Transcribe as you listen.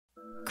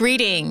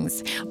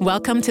Greetings.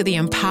 Welcome to the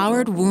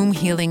Empowered Womb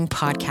Healing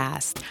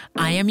Podcast.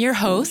 I am your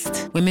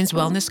host, women's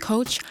wellness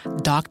coach,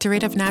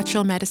 doctorate of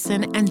natural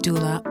medicine, and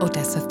doula,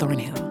 Odessa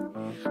Thornhill.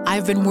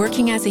 I've been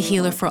working as a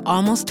healer for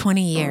almost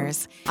 20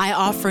 years. I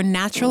offer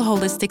natural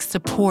holistic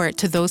support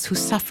to those who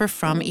suffer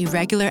from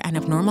irregular and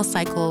abnormal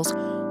cycles,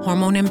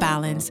 hormone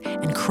imbalance,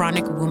 and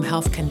chronic womb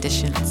health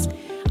conditions.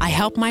 I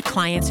help my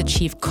clients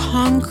achieve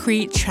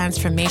concrete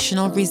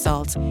transformational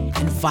results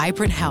and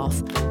vibrant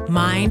health,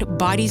 mind,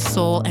 body,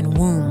 soul, and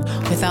womb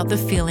without the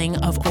feeling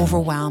of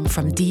overwhelm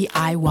from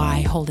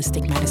DIY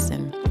holistic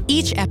medicine.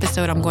 Each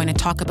episode, I'm going to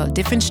talk about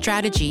different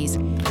strategies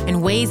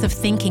and ways of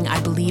thinking I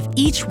believe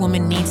each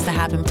woman needs to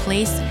have in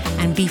place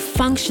and be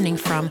functioning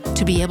from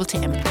to be able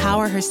to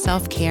empower her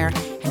self-care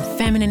and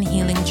feminine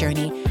healing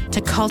journey to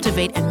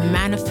cultivate and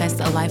manifest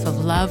a life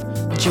of love,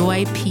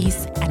 joy,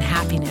 peace, and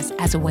happiness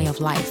as a way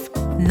of life,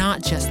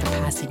 not just a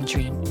passing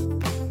dream.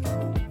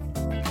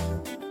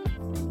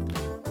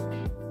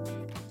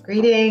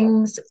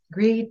 Greetings.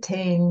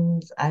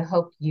 I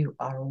hope you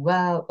are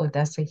well.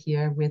 Odessa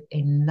here with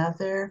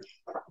another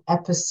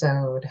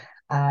episode.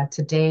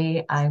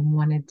 Today, I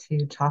wanted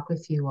to talk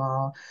with you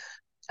all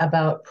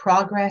about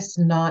progress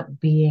not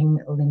being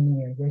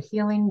linear. Your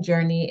healing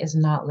journey is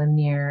not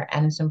linear,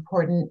 and it's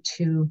important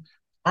to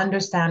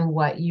understand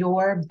what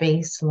your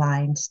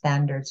baseline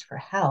standards for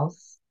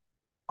health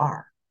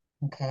are.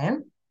 Okay.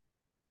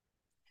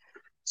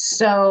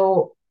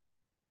 So,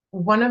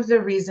 one of the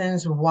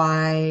reasons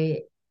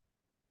why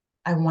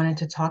I wanted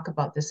to talk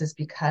about this is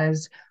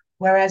because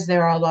whereas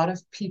there are a lot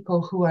of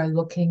people who are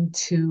looking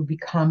to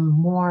become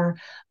more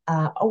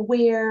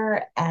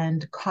aware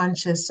and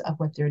conscious of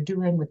what they're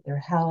doing with their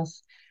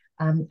health,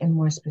 and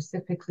more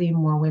specifically,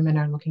 more women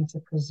are looking to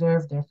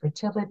preserve their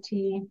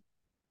fertility.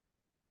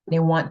 They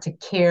want to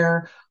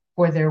care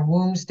for their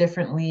wombs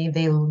differently.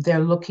 They're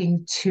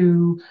looking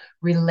to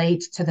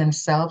relate to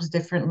themselves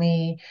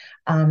differently,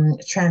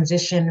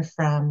 transition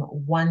from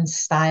one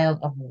style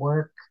of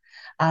work,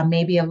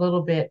 maybe a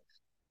little bit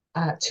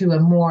to a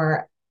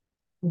more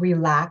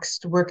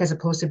relaxed work as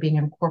opposed to being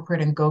in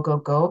corporate and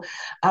go.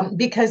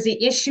 Because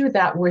the issue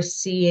that we're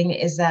seeing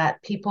is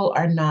that people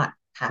are not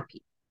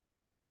happy,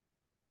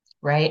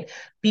 right?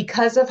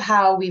 Because of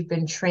how we've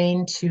been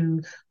trained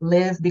to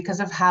live,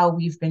 because of how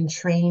we've been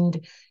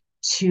trained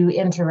to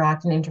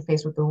interact and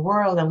interface with the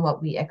world and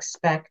what we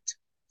expect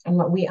and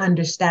what we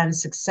understand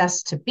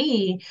success to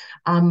be,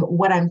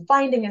 what I'm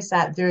finding is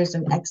that there's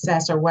an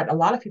excess, or what a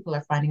lot of people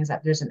are finding is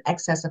that there's an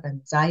excess of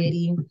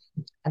anxiety,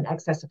 an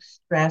excess of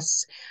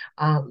stress,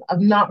 of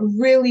not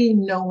really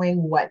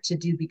knowing what to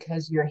do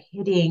because you're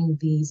hitting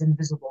these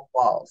invisible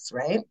walls,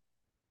 right?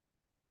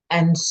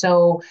 And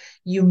so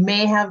you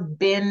may have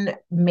been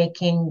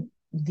making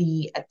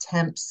the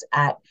attempts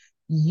at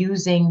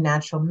using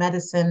natural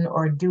medicine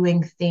or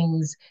doing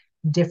things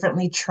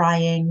differently,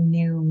 trying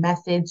new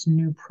methods,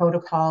 new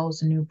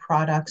protocols, new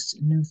products,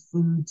 new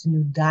foods,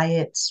 new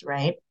diets,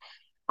 right?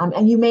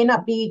 And you may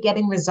not be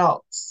getting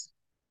results.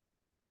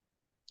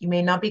 You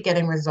may not be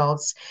getting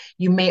results.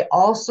 You may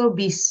also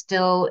be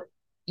still,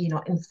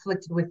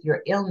 inflicted with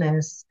your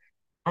illness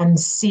and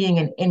seeing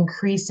an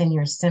increase in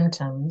your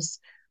symptoms,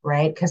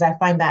 right? Because I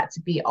find that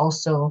to be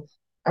also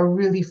a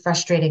really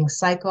frustrating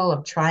cycle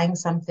of trying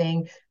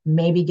something,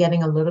 maybe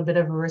getting a little bit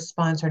of a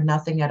response or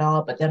nothing at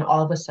all, but then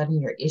all of a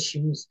sudden your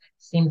issues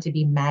seem to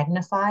be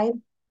magnified.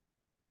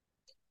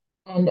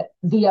 And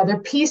the other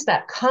piece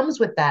that comes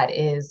with that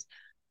is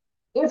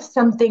if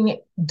something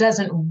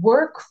doesn't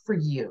work for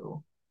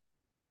you,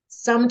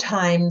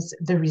 sometimes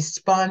the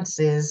response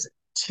is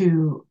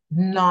to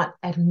not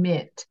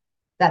admit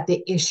that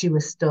the issue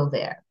is still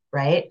there,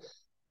 right?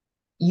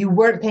 You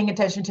weren't paying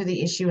attention to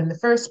the issue in the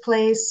first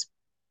place.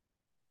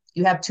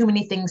 You have too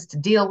many things to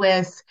deal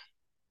with.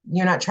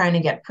 You're not trying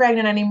to get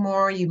pregnant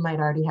anymore. You might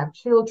already have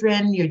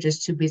children. You're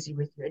just too busy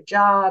with your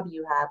job.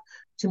 You have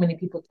too many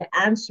people to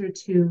answer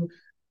to.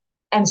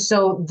 And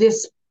so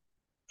this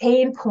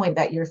pain point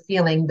that you're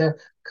feeling, the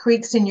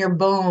creaks in your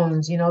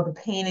bones, the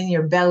pain in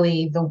your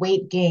belly, the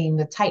weight gain,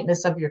 the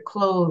tightness of your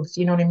clothes,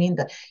 you know what I mean?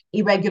 The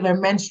irregular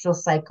menstrual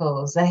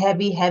cycles, the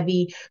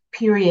heavy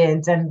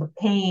periods and the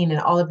pain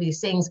and all of these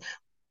things.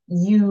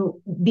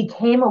 You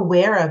became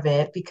aware of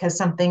it because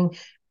something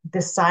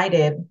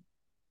decided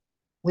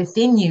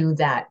within you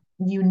that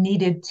you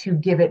needed to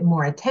give it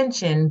more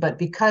attention, but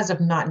because of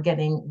not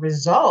getting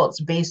results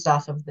based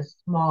off of the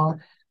small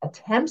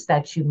attempts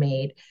that you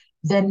made,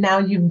 then now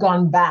you've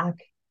gone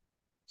back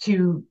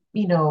to,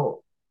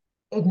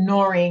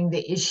 ignoring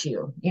the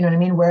issue. You know what I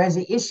mean? Whereas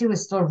the issue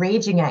is still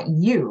raging at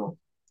you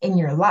in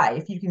your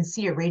life. You can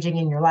see it raging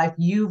in your life.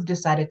 You've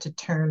decided to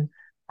turn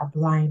a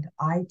blind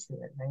eye to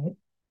it, right?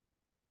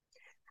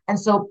 And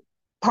so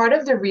part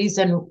of the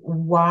reason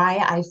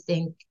why I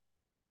think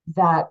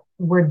that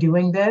we're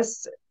doing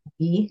this,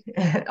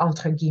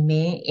 entre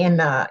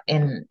guillemets,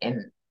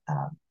 in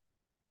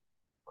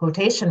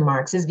quotation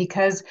marks, is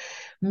because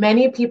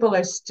many people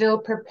are still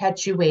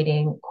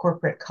perpetuating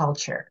corporate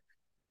culture,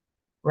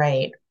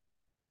 right?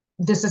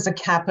 this is a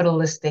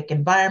capitalistic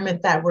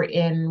environment that we're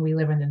in. We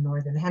live in the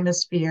Northern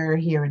Hemisphere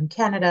here in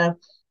Canada,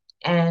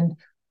 and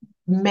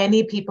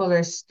many people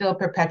are still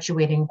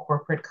perpetuating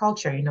corporate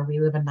culture. We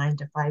live a 9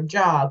 to 5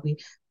 job. We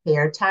pay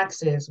our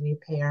taxes, we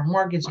pay our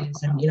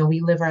mortgages, and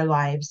we live our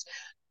lives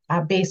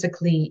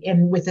basically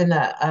within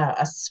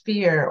a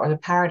sphere or the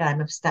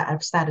paradigm of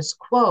status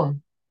quo.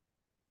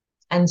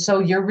 And so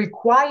you're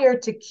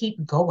required to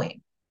keep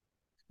going.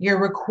 You're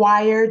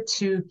required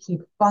to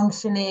keep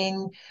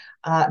functioning.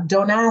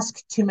 Don't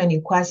ask too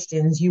many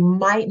questions. You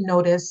might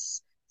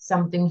notice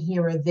something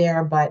here or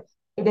there, but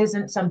it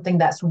isn't something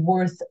that's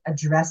worth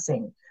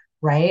addressing,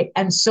 right?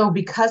 And so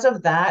because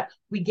of that,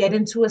 we get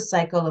into a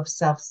cycle of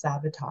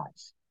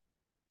self-sabotage,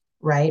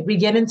 right? We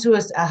get into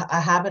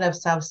a habit of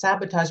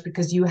self-sabotage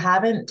because you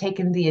haven't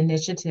taken the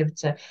initiative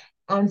to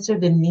answer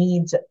the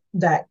needs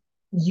that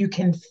you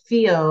can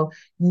feel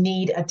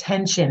need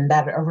attention,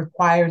 that are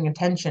requiring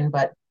attention,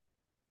 but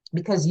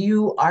because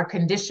you are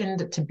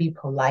conditioned to be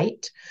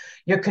polite,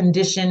 you're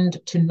conditioned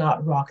to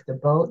not rock the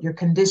boat, you're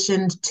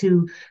conditioned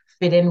to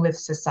fit in with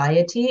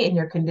society, and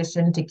you're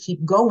conditioned to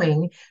keep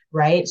going,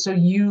 right? So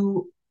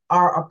you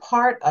are a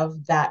part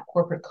of that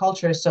corporate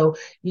culture. So,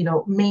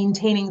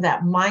 maintaining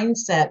that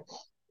mindset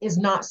is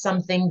not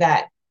something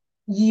that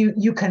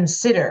you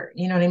consider,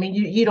 you know what I mean?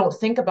 You don't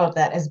think about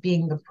that as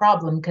being the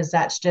problem because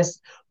that's just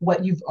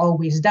what you've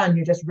always done.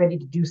 You're just ready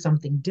to do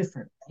something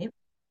different, right?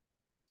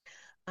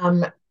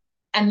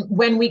 And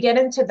when we get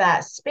into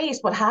that space,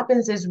 what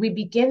happens is we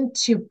begin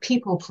to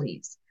people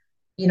please.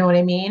 You know what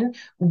I mean?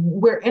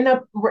 We're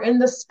in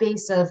the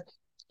space of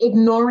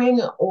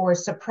ignoring or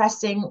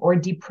suppressing or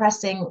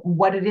depressing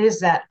what it is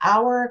that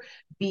our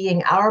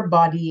being, our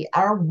body,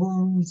 our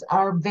wombs,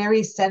 our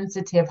very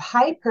sensitive,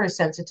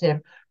 hypersensitive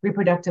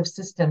reproductive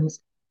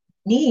systems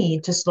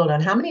need to slow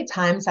down. How many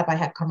times have I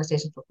had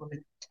conversations with women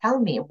who tell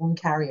me, womb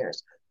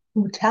carriers,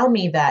 who tell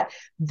me that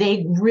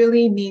they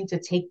really need to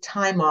take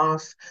time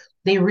off.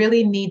 They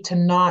really need to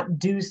not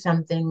do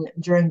something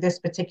during this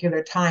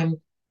particular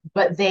time,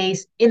 but they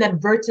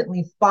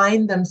inadvertently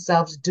find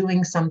themselves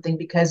doing something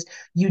because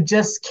you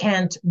just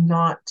can't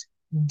not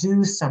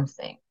do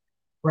something,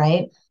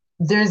 right?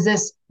 There's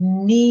this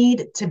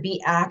need to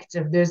be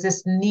active. There's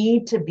this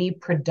need to be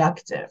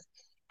productive.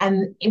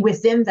 And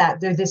within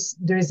that, there's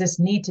this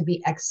need to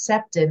be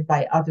accepted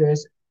by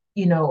others,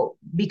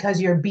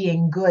 because you're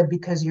being good,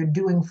 because you're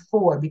doing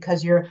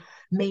because you're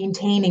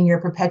maintaining,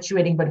 you're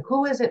perpetuating. But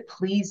who is it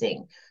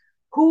pleasing?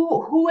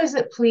 Who is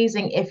it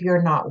pleasing if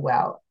you're not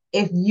well?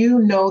 If you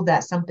know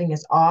that something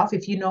is off,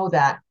 if you know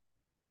that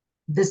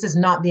this is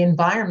not the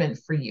environment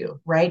for you,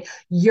 right?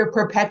 You're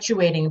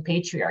perpetuating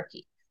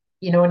patriarchy.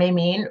 You know what I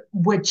mean?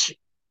 Which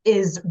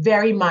is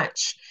very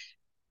much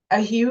a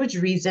huge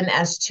reason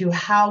as to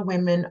how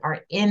women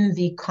are in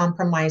the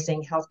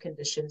compromising health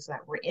conditions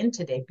that we're in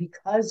today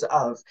because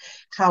of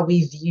how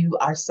we view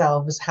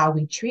ourselves, how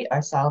we treat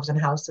ourselves, and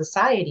how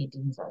society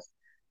deems us,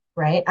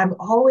 right? I'm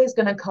always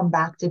going to come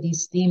back to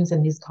these themes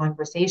and these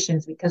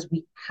conversations because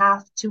we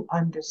have to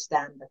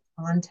understand the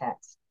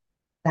context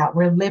that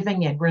we're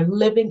living in. We're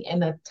living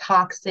in a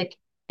toxic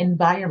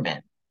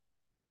environment.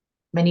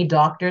 Many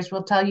doctors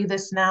will tell you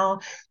this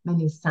now.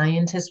 Many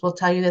scientists will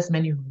tell you this.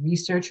 Many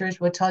researchers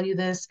will tell you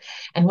this.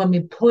 And when we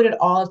put it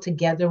all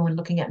together, when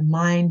looking at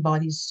mind,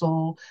 body,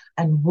 soul,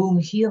 and womb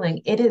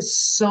healing, it is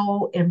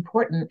so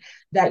important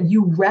that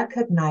you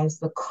recognize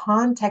the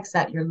context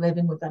that you're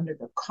living with under,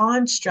 the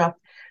construct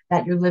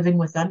that you're living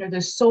with under.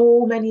 There's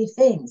so many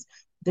things.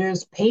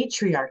 There's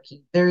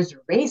patriarchy, there's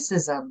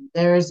racism,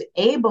 there's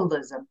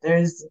ableism,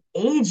 there's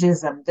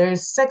ageism,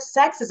 there's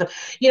sexism.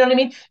 You know what I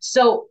mean?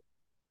 So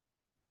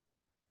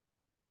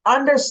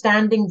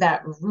understanding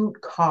that root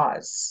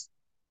cause,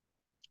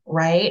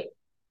 right?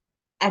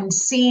 And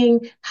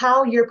seeing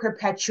how you're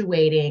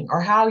perpetuating or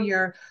how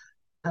you're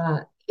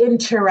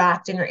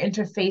interacting or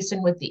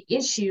interfacing with the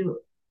issue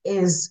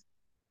is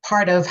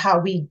part of how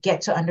we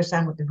get to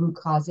understand what the root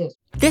cause is.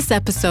 This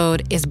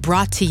episode is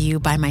brought to you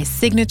by my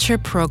signature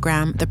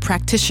program, the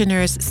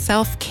Practitioner's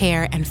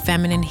Self-Care and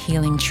Feminine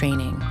Healing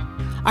Training.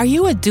 Are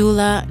you a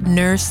doula,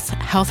 nurse,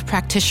 health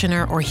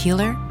practitioner, or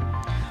healer?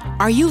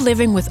 Are you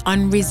living with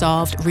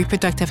unresolved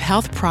reproductive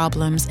health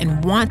problems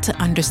and want to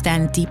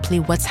understand deeply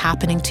what's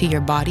happening to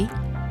your body?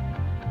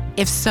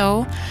 If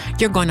so,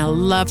 you're going to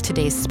love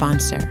today's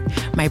sponsor,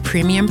 my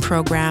premium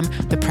program,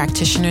 the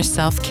Practitioner's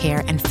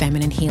Self-Care and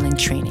Feminine Healing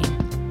Training.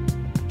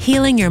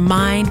 Healing your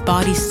mind,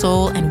 body,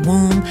 soul, and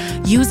womb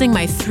using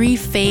my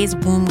 3-phase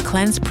womb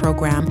cleanse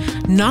program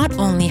not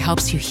only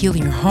helps you heal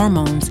your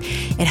hormones,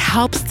 it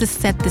helps to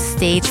set the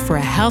stage for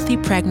a healthy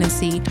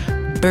pregnancy,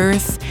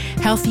 birth,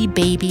 healthy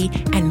baby,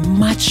 and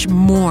much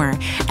more,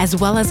 as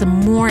well as a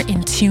more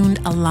in tune,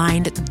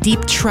 aligned,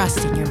 deep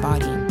trust in your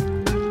body.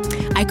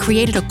 I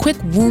created a quick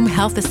womb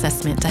health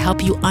assessment to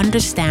help you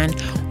understand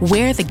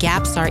where the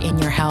gaps are in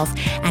your health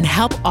and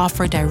help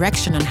offer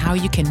direction on how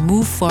you can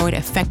move forward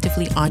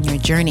effectively on your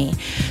journey.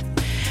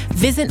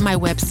 Visit my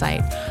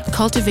website,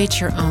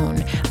 Cultivate Your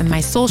Own, and my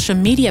social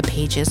media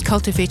pages,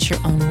 Cultivate Your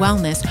Own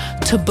Wellness,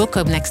 to book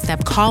a next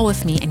step call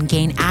with me and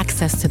gain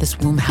access to this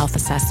womb health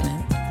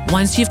assessment.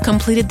 Once you've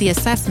completed the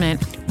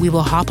assessment, we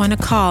will hop on a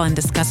call and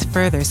discuss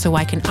further so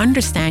I can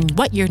understand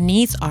what your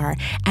needs are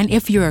and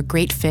if you're a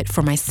great fit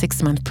for my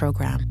 6-month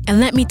program.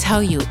 And let me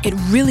tell you, it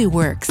really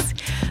works.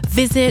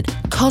 Visit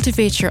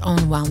Cultivate Your Own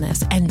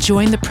Wellness and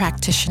join the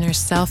practitioner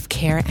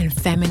self-care and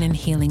feminine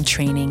healing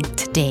training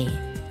today.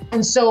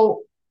 And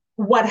so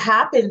what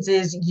happens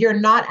is you're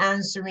not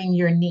answering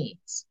your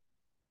needs.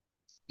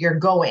 You're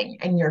going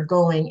and you're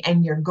going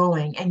and you're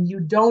going, and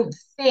you don't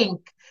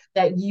think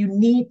that you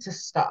need to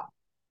stop,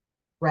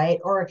 right?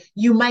 Or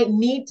you might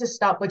need to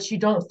stop, but you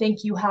don't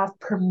think you have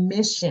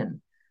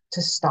permission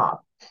to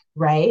stop,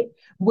 right?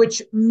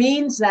 Which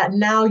means that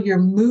now you're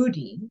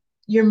moody.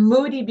 You're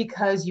moody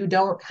because you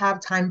don't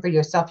have time for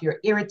yourself. You're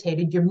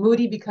irritated. You're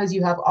moody because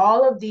you have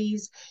all of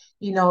these,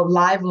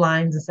 live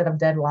lines instead of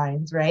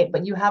deadlines, right?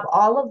 But you have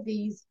all of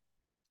these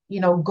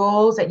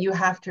goals that you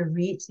have to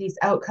reach, these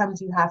outcomes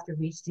you have to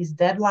reach, these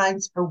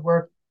deadlines for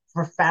work,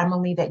 for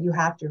family that you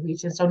have to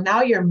reach. And so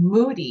now you're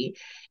moody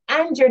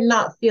and you're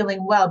not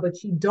feeling well,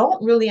 but you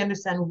don't really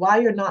understand why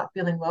you're not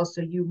feeling well.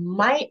 So you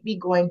might be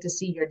going to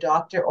see your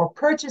doctor or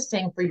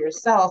purchasing for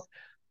yourself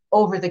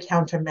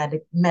over-the-counter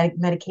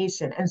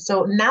medication. And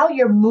so now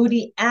you're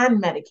moody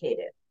and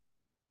medicated,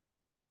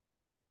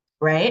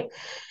 right?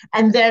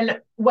 And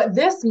then what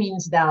this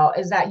means now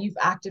is that you've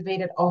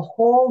activated a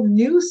whole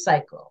new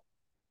cycle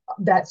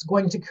that's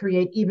going to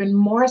create even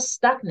more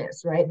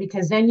stuckness, right?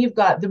 Because then you've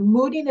got the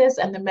moodiness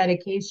and the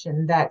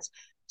medication that's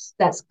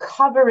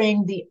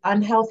covering the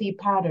unhealthy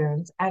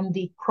patterns and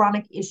the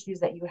chronic issues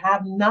that you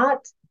have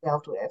not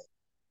dealt with.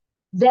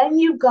 Then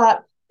you've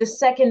got the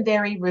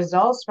secondary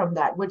results from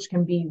that, which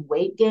can be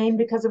weight gain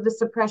because of the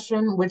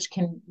suppression, which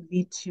can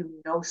lead to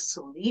no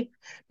sleep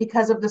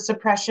because of the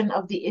suppression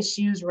of the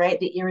issues, right?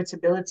 The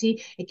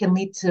irritability. It can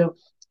lead to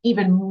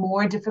even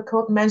more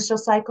difficult menstrual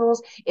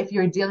cycles. If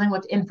you're dealing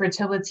with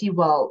infertility,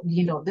 well,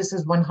 this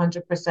is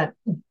 100%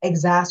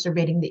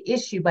 exacerbating the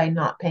issue by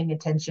not paying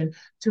attention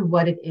to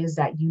what it is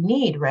that you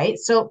need, right?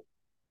 So,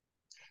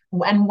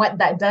 and what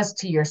that does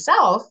to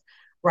yourself,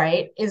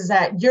 right, is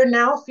that you're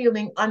now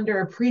feeling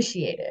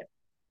underappreciated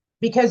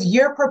because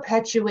you're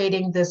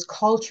perpetuating this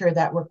culture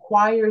that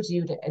requires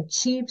you to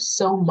achieve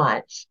so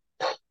much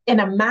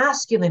in a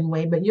masculine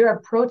way, but you're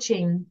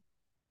approaching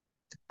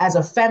as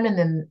a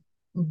feminine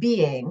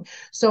being.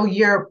 So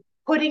you're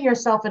putting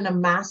yourself in a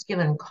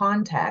masculine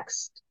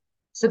context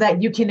so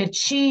that you can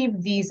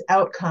achieve these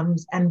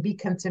outcomes and be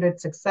considered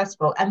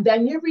successful. And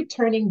then you're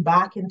returning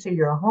back into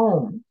your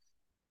home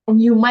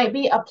and you might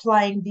be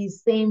applying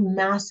these same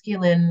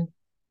masculine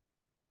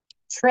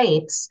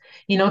traits,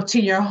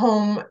 to your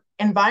home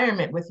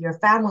environment with your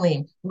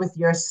family, with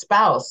your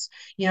spouse,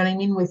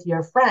 with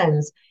your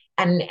friends,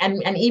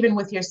 and even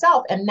with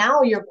yourself. And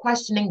now you're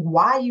questioning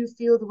why you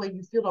feel the way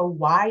you feel or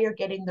why you're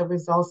getting the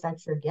results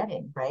that you're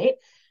getting, right?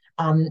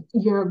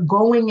 You're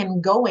going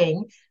and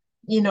going,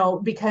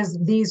 because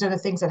these are the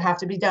things that have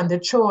to be done, the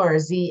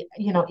chores, the,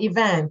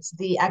 events,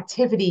 the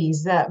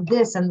activities, the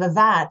this and the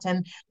that,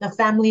 and the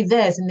family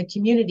this and the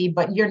community,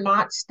 but you're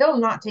still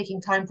not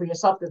taking time for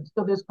yourself.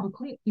 So there's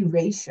complete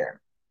erasure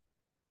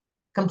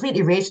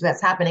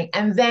that's happening.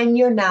 And then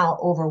you're now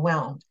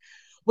overwhelmed,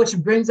 which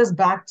brings us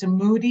back to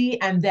moody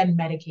and then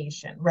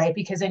medication, right?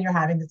 Because then you're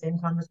having the same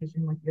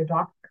conversation with your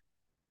doctor.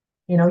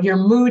 You're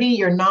moody,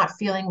 you're not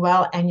feeling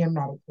well, and you're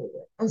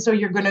medicated. And so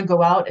you're going to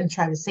go out and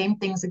try the same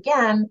things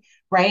again,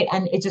 right?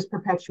 And it just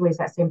perpetuates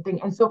that same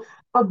thing. And so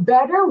a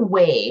better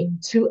way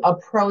to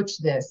approach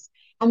this,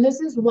 and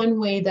this is one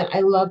way that I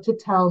love to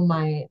tell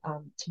my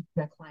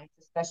clients,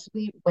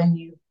 especially when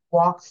you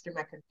walk through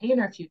my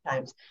container a few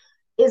times,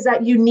 is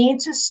that you need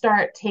to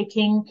start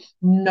taking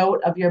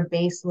note of your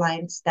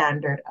baseline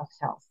standard of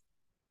health.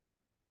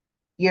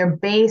 Your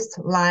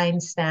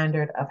baseline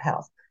standard of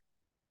health.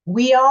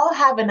 We all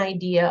have an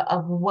idea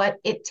of what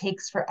it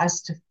takes for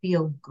us to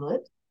feel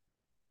good.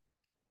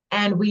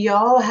 And we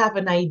all have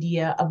an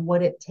idea of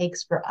what it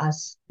takes for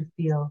us to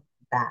feel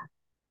bad.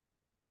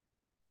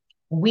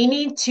 We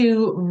need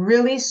to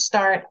really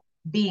start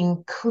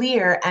being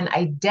clear and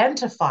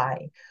identify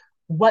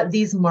what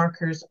these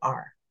markers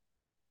are.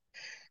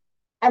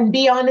 And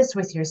be honest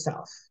with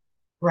yourself,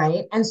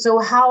 right? And so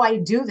how I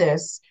do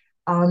this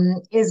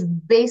is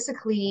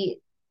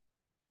basically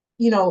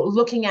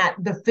looking at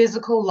the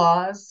physical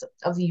laws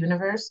of the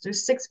universe.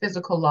 There's 6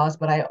 physical laws,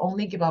 but I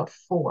only give out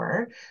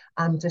 4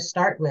 to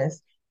start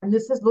with. And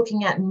this is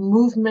looking at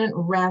movement,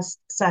 rest,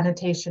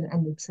 sanitation,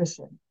 and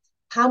nutrition.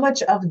 How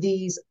much of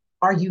these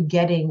are you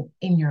getting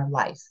in your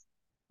life,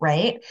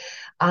 right?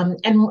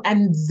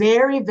 And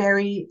very,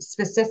 very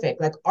specific.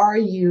 Like, are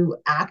you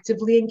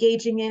actively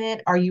engaging in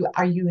it? Are you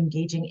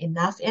engaging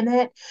enough in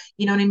it?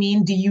 You know what I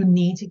mean? Do you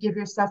need to give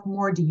yourself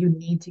more? Do you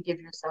need to give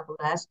yourself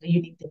less? Do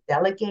you need to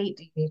delegate?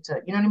 Do you need to,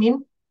 you know what I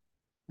mean?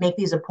 make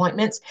these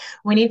appointments,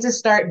 we need to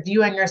start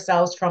viewing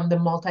ourselves from the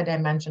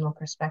multidimensional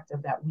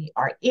perspective that we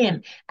are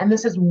in. And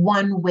this is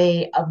one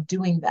way of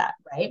doing that,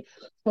 right?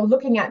 So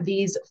looking at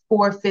these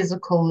 4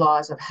 physical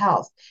laws of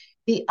health.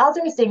 The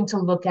other thing to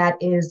look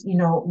at is,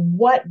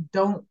 what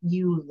don't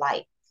you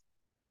like?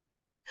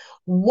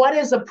 What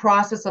is a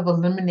process of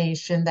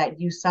elimination that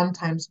you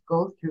sometimes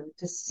go through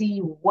to see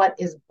what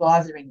is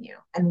bothering you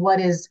and what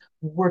is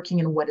working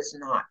and what is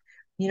not?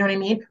 You know what I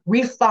mean?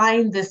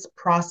 Refine this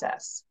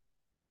process.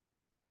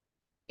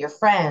 Your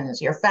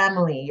friends, your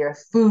family, your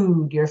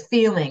food, your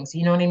feelings,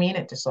 you know what I mean?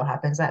 It just so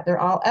happens that they're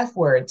all F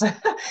words.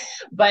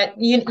 But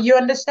you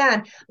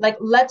understand, like,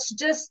 let's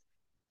just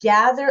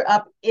gather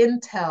up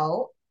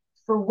intel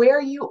for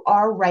where you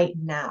are right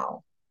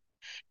now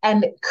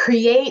and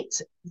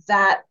create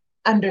that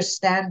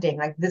understanding.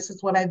 Like, this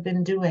is what I've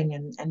been doing.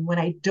 And when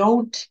I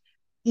don't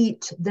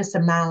eat this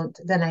amount,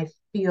 then I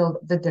feel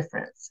the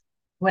difference.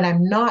 When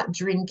I'm not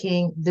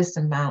drinking this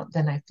amount,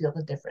 then I feel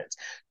the difference.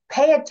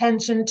 Pay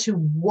attention to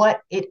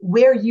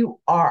where you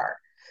are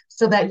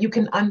so that you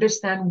can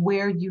understand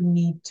where you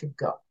need to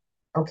go.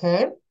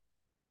 Okay.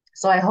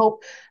 So I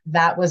hope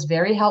that was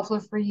very helpful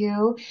for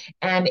you.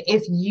 And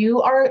if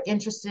you are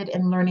interested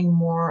in learning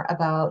more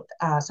about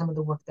some of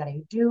the work that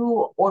I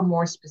do, or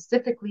more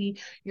specifically,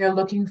 you're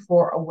looking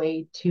for a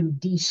way to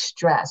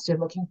de-stress, you're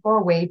looking for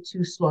a way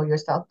to slow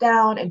yourself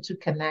down and to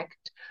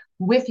connect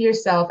with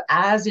yourself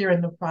as you're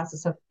in the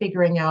process of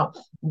figuring out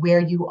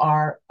where you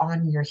are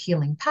on your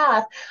healing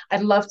path,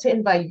 I'd love to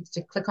invite you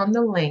to click on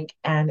the link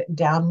and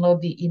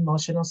download the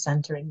emotional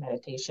centering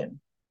meditation.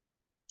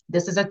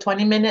 This is a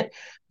 20-minute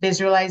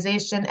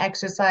visualization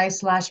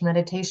exercise /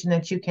 meditation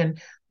that you can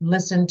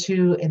listen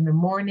to in the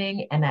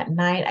morning and at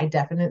night. I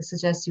definitely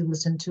suggest you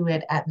listen to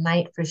it at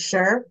night for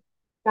sure.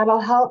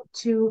 That'll help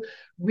to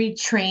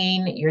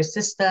retrain your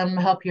system,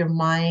 help your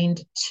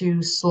mind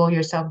to slow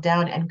yourself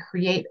down and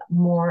create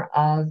more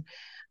of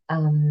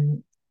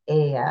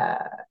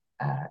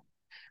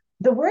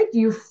the word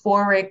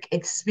euphoric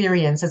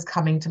experience is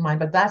coming to mind,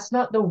 but that's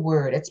not the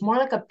word. It's more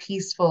like a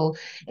peaceful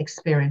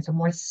experience, a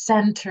more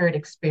centered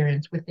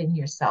experience within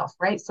yourself,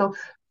 right? So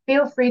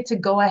feel free to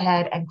go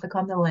ahead and click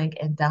on the link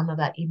and download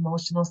that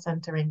emotional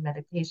centering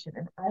meditation.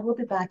 And I will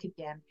be back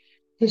again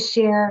to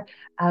share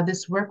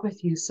this work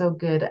with you. So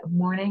good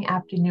morning,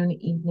 afternoon,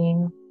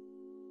 evening,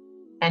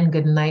 and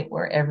good night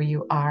wherever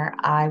you are.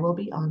 I will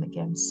be on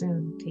again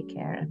soon. Take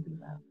care and be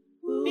well.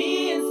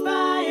 Be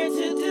inspired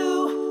to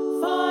do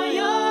for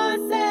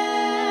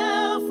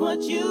yourself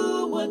what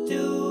you would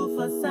do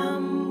for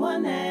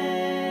someone else.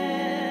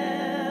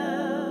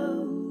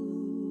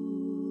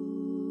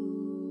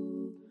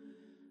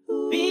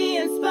 Be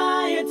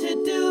inspired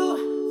to do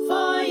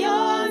for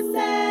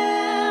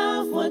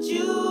yourself what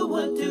you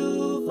would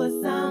do for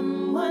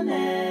someone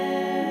else.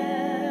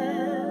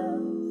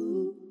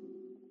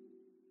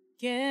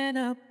 Get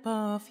up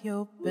off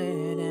your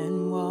bed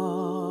and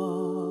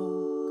walk.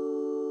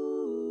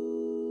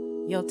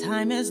 Your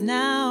time is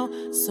now,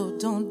 so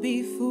don't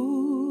be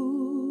fooled.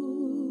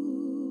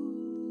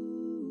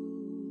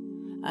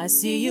 I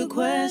see you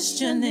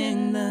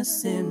questioning the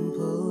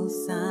simple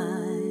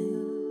signs.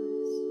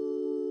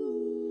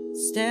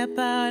 Step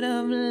out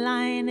of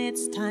line,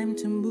 it's time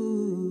to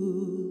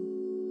move.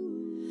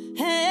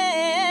 Hey,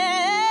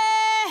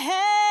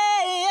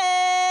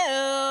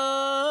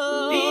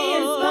 be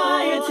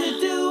inspired to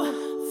do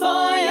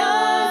for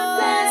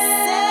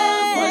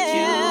yourself what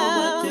you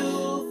would do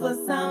for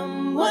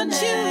someone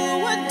else.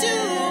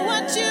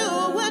 What you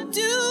would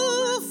do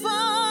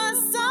for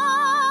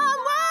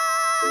someone.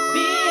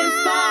 Be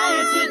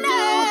inspired to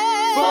do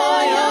for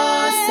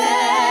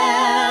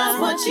yourself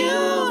what you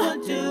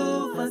would do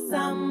for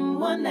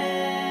someone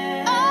else.